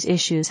 These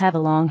issues have a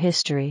long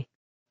history.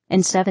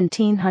 In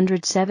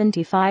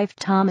 1775,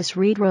 Thomas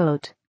Reed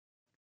wrote,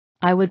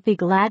 "I would be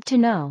glad to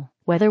know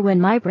whether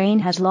when my brain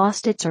has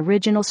lost its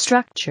original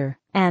structure,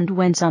 and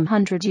when some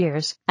 100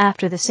 years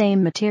after the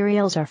same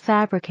materials are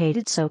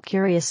fabricated so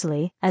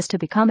curiously as to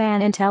become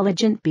an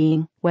intelligent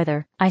being,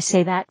 whether I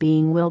say that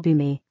being will be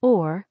me,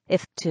 or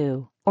if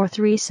 2 or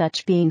 3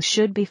 such beings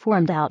should be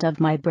formed out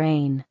of my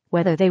brain,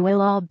 whether they will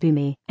all be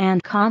me,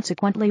 and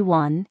consequently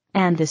one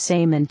and the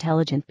same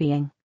intelligent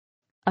being.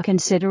 A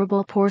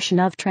considerable portion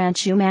of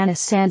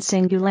transhumanists and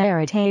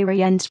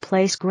singularitarians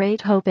place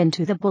great hope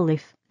into the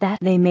belief that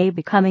they may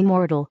become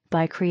immortal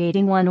by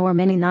creating one or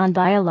many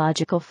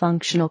non-biological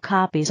functional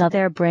copies of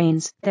their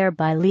brains,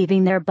 thereby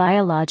leaving their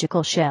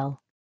biological shell.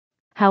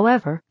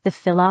 However, the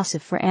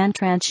philosopher and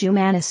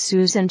transhumanist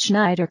Susan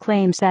Schneider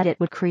claims that it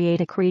would create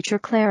a creature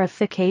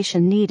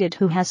clarification needed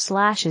who has /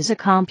 a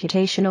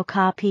computational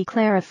copy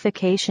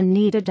clarification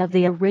needed of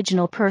the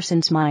original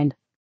person's mind.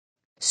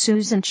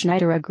 Susan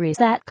Schneider agrees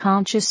that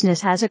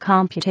consciousness has a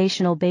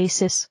computational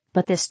basis,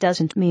 but this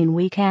doesn't mean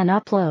we can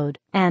upload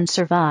and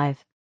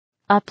survive.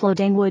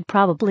 Uploading would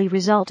probably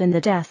result in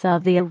the death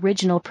of the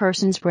original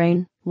person's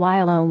brain,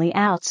 while only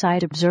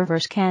outside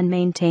observers can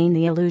maintain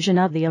the illusion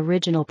of the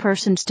original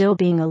person still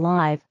being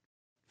alive.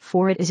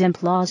 For it is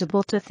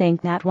implausible to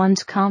think that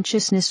one's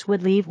consciousness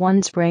would leave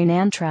one's brain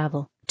and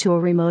travel to a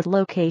remote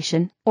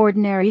location.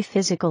 Ordinary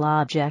physical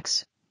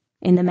objects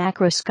in the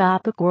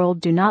macroscopic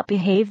world do not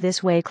behave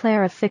this way.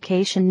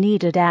 Clarification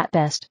needed at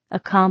best. A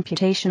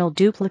computational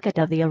duplicate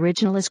of the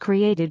original is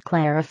created.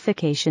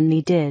 Clarification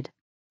needed.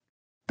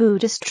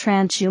 Buddhist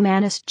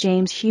transhumanist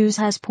James Hughes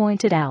has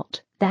pointed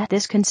out that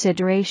this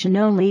consideration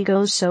only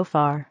goes so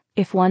far.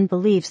 If one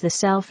believes the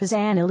self is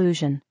an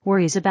illusion,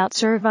 worries about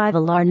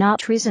survival are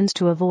not reasons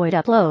to avoid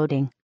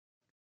uploading.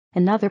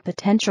 Another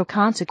potential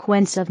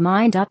consequence of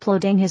mind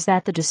uploading is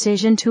that the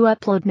decision to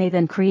upload may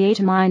then create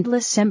a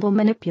mindless symbol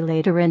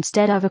manipulator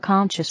instead of a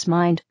conscious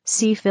mind.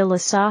 See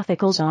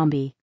philosophical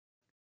zombie.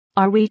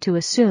 Are we to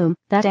assume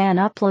that an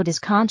upload is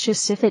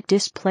conscious if it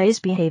displays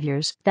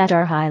behaviors that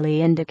are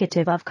highly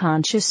indicative of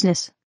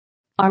consciousness?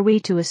 Are we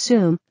to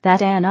assume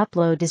that an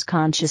upload is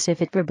conscious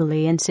if it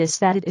verbally insists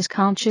that it is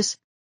conscious?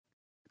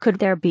 Could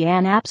there be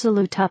an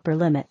absolute upper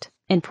limit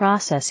in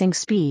processing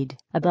speed,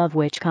 above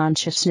which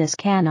consciousness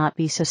cannot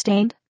be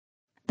sustained?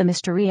 The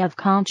mystery of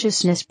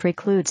consciousness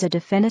precludes a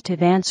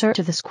definitive answer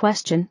to this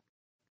question.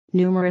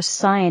 Numerous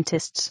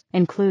scientists,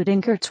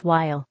 including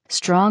Kurzweil,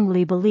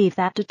 strongly believe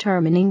that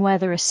determining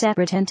whether a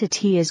separate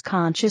entity is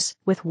conscious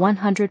with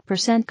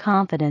 100%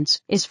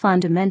 confidence is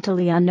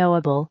fundamentally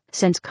unknowable,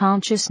 since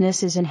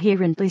consciousness is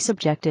inherently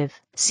subjective.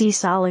 See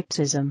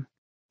solipsism.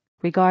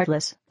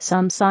 Regardless,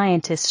 some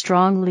scientists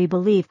strongly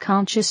believe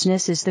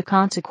consciousness is the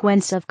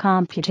consequence of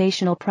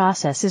computational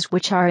processes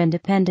which are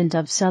independent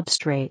of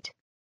substrate.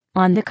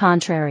 On the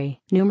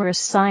contrary, numerous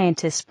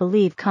scientists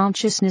believe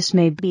consciousness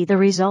may be the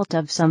result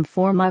of some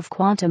form of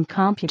quantum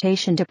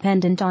computation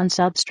dependent on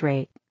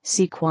substrate.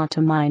 See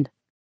quantum mind.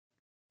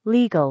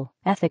 Legal,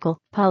 ethical,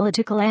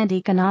 political and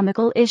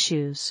economical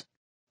issues.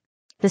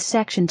 This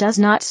section does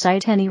not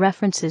cite any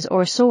references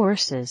or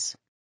sources.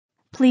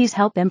 Please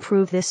help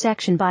improve this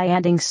section by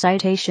adding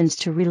citations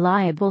to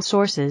reliable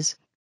sources.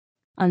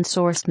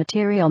 Unsourced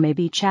material may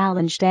be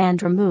challenged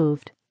and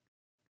removed.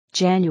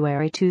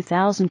 January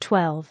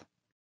 2012.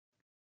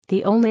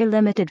 The only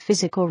limited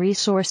physical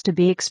resource to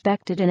be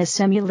expected in a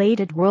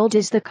simulated world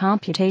is the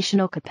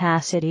computational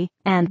capacity,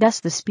 and thus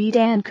the speed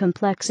and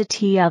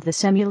complexity of the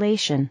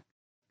simulation.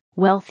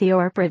 Wealthy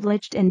or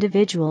privileged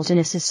individuals in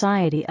a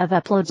society of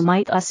uploads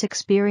might thus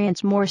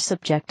experience more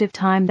subjective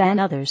time than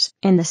others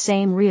in the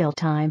same real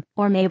time,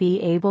 or may be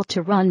able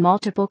to run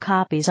multiple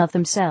copies of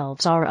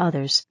themselves or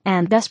others,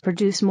 and thus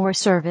produce more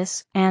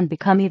service and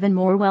become even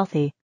more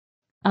wealthy.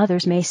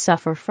 Others may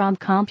suffer from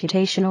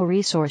computational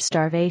resource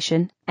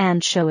starvation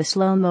and show a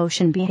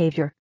slow-motion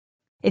behavior.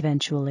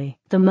 Eventually,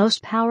 the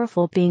most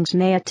powerful beings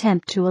may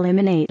attempt to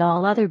eliminate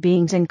all other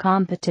beings in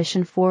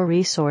competition for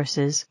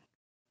resources.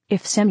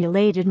 If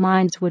simulated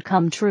minds would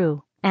come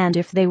true, and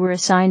if they were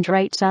assigned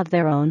rights of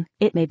their own,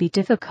 it may be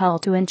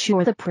difficult to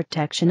ensure the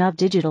protection of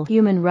digital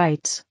human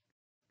rights.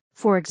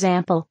 For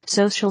example,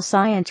 social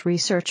science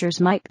researchers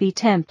might be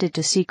tempted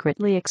to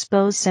secretly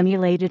expose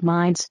simulated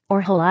minds,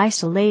 or whole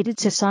isolated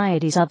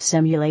societies of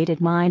simulated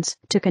minds,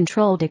 to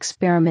controlled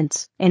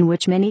experiments, in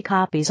which many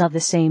copies of the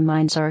same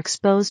minds are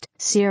exposed,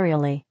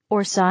 serially,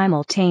 or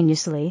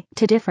simultaneously,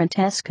 to different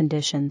test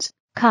conditions,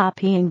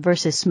 copying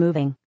versus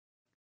moving.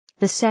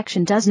 This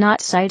section does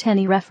not cite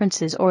any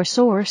references or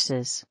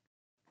sources.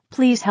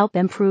 Please help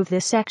improve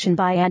this section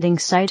by adding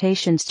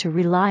citations to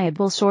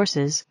reliable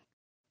sources.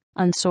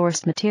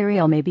 Unsourced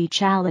material may be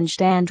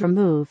challenged and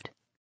removed.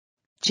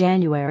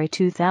 January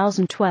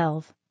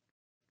 2012.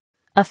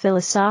 A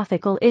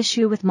philosophical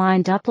issue with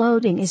mind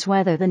uploading is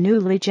whether the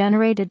newly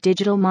generated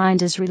digital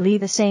mind is really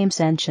the same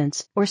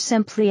sentience, or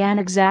simply an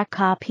exact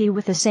copy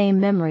with the same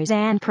memories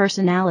and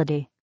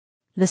personality.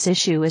 This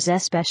issue is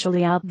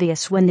especially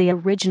obvious when the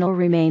original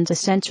remains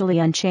essentially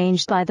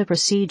unchanged by the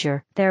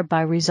procedure,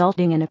 thereby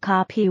resulting in a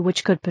copy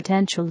which could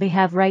potentially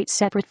have rights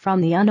separate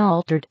from the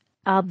unaltered,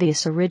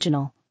 obvious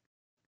original.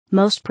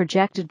 Most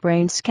projected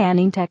brain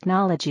scanning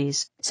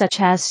technologies,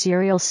 such as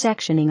serial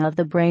sectioning of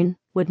the brain,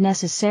 would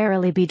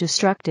necessarily be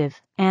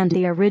destructive, and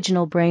the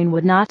original brain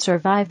would not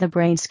survive the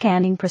brain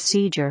scanning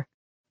procedure.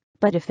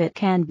 But if it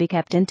can be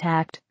kept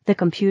intact, the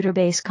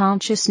computer-based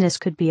consciousness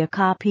could be a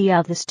copy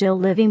of the still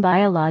living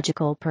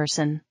biological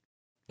person.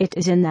 It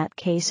is in that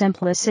case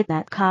implicit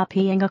that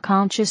copying a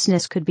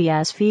consciousness could be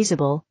as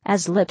feasible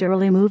as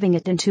literally moving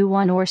it into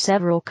one or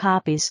several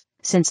copies,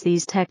 since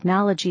these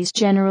technologies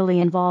generally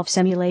involve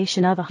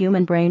simulation of a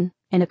human brain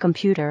in a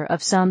computer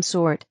of some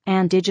sort,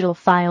 and digital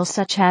files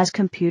such as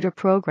computer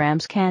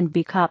programs can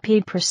be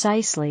copied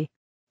precisely.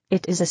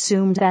 It is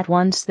assumed that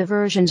once the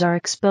versions are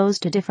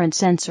exposed to different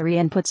sensory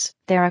inputs,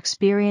 their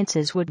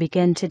experiences would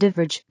begin to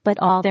diverge, but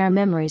all their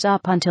memories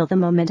up until the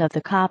moment of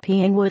the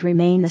copying would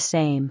remain the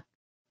same.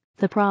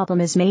 The problem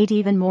is made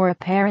even more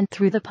apparent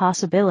through the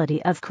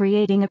possibility of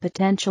creating a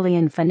potentially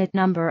infinite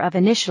number of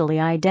initially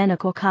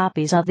identical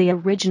copies of the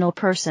original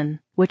person,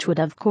 which would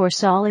of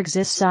course all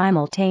exist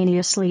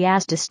simultaneously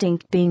as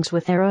distinct beings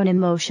with their own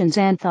emotions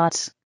and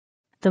thoughts.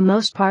 The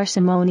most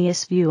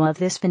parsimonious view of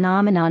this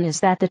phenomenon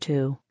is that the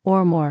two,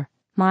 or more,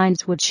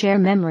 minds would share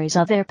memories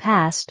of their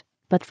past,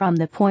 but from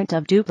the point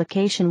of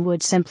duplication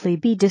would simply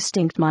be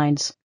distinct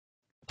minds.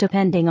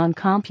 Depending on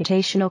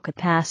computational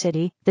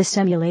capacity, the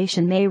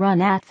simulation may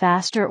run at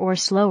faster or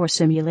slower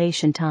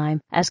simulation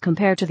time as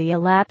compared to the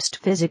elapsed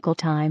physical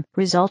time,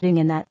 resulting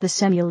in that the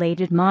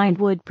simulated mind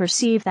would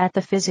perceive that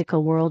the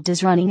physical world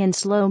is running in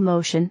slow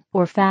motion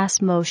or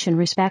fast motion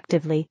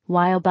respectively,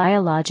 while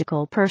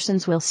biological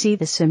persons will see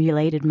the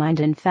simulated mind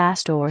in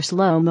fast or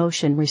slow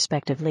motion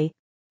respectively.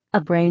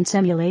 A brain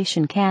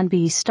simulation can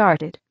be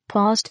started,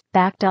 paused,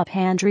 backed up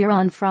and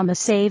rerun from a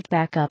saved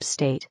backup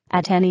state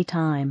at any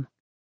time.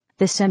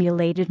 The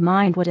simulated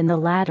mind would in the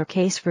latter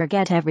case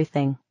forget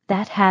everything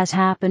that has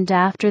happened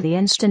after the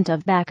instant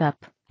of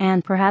backup,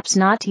 and perhaps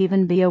not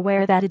even be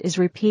aware that it is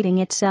repeating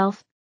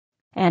itself.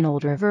 An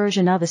older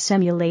version of a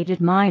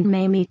simulated mind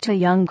may meet a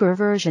younger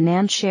version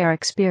and share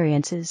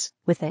experiences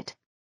with it.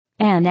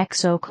 An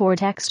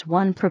exocortex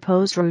 1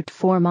 proposed route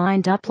for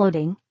mind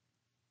uploading.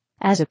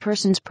 As a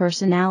person's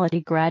personality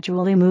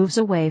gradually moves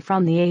away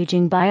from the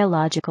aging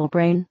biological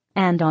brain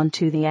and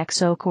onto the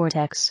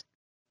exocortex.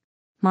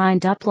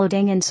 Mind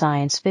uploading in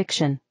science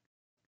fiction.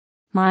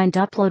 Mind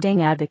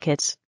uploading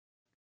advocates.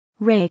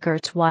 Ray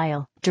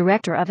Kurzweil,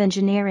 director of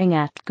engineering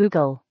at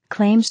Google,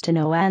 claims to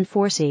know and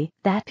foresee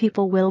that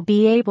people will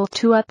be able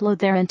to upload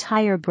their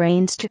entire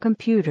brains to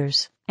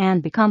computers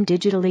and become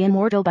digitally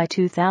immortal by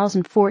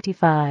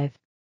 2045.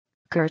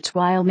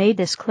 Kurzweil made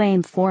this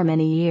claim for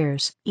many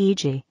years,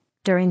 e.g.,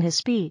 during his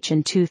speech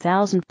in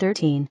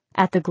 2013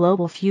 at the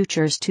Global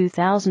Futures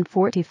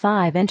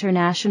 2045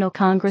 International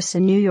Congress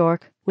in New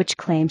York, which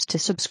claims to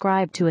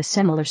subscribe to a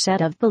similar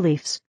set of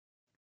beliefs.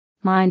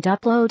 Mind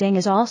uploading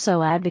is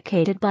also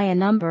advocated by a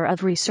number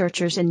of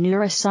researchers in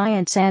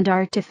neuroscience and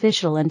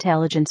artificial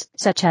intelligence,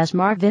 such as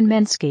Marvin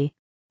Minsky.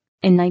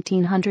 In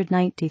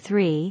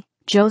 1993,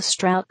 Joe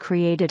Strout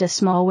created a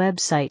small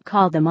website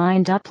called the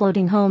Mind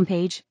Uploading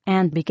Homepage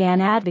and began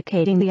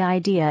advocating the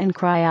idea in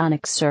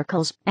cryonics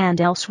circles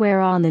and elsewhere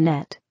on the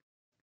net.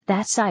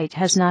 That site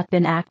has not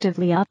been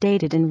actively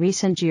updated in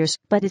recent years,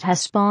 but it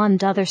has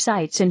spawned other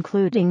sites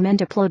including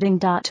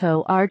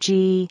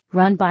minduploading.org,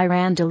 run by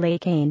Randall A.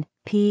 Kane,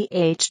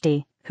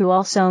 Ph.D., who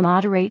also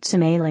moderates a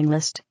mailing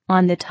list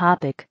on the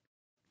topic.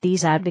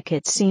 These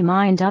advocates see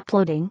mind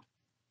uploading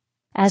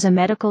as a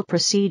medical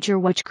procedure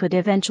which could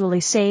eventually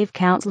save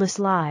countless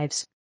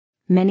lives.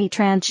 Many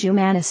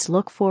transhumanists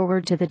look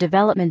forward to the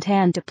development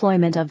and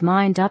deployment of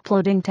mind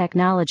uploading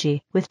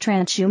technology, with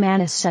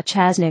transhumanists such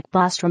as Nick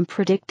Bostrom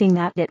predicting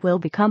that it will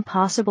become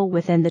possible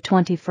within the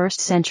 21st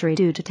century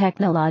due to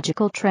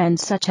technological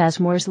trends such as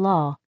Moore's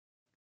Law.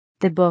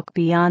 The book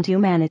Beyond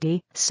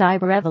Humanity,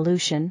 Cyber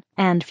Evolution,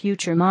 and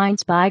Future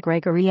Minds by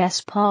Gregory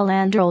S. Paul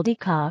and Earl D.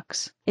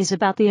 Cox is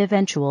about the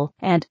eventual,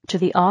 and, to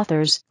the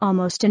authors,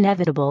 almost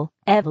inevitable,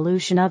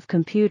 evolution of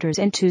computers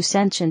into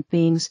sentient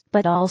beings,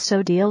 but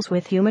also deals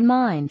with human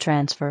mind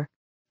transfer.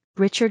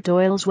 Richard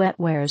Doyle's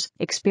Wetwares,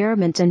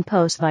 Experiments in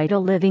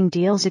Post-Vital Living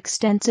deals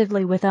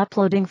extensively with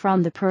uploading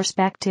from the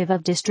perspective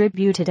of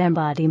distributed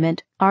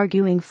embodiment,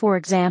 arguing for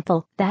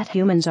example, that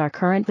humans are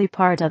currently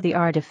part of the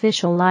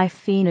artificial life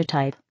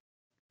phenotype.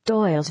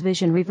 Doyle's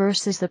vision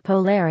reverses the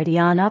polarity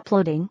on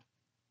uploading,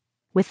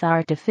 with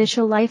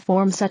artificial life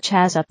forms such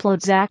as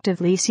uploads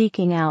actively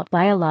seeking out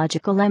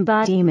biological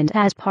embodiment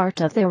as part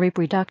of their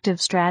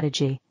reproductive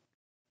strategy.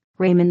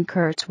 Raymond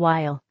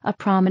Kurzweil, a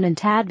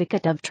prominent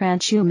advocate of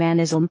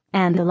transhumanism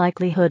and the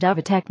likelihood of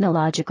a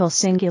technological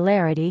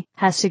singularity,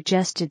 has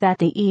suggested that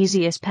the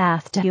easiest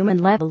path to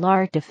human-level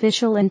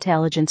artificial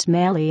intelligence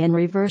may lie in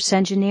reverse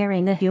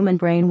engineering the human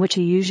brain, which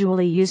he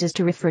usually uses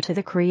to refer to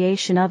the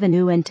creation of a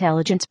new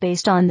intelligence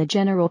based on the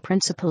general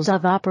principles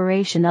of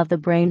operation of the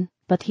brain,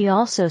 but he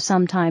also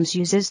sometimes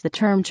uses the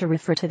term to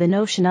refer to the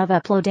notion of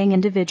uploading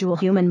individual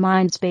human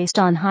minds based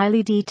on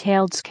highly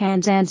detailed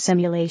scans and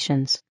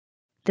simulations.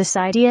 This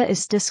idea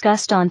is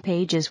discussed on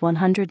pages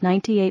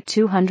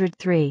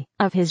 198-203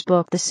 of his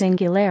book The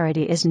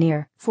Singularity is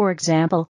Near. For example,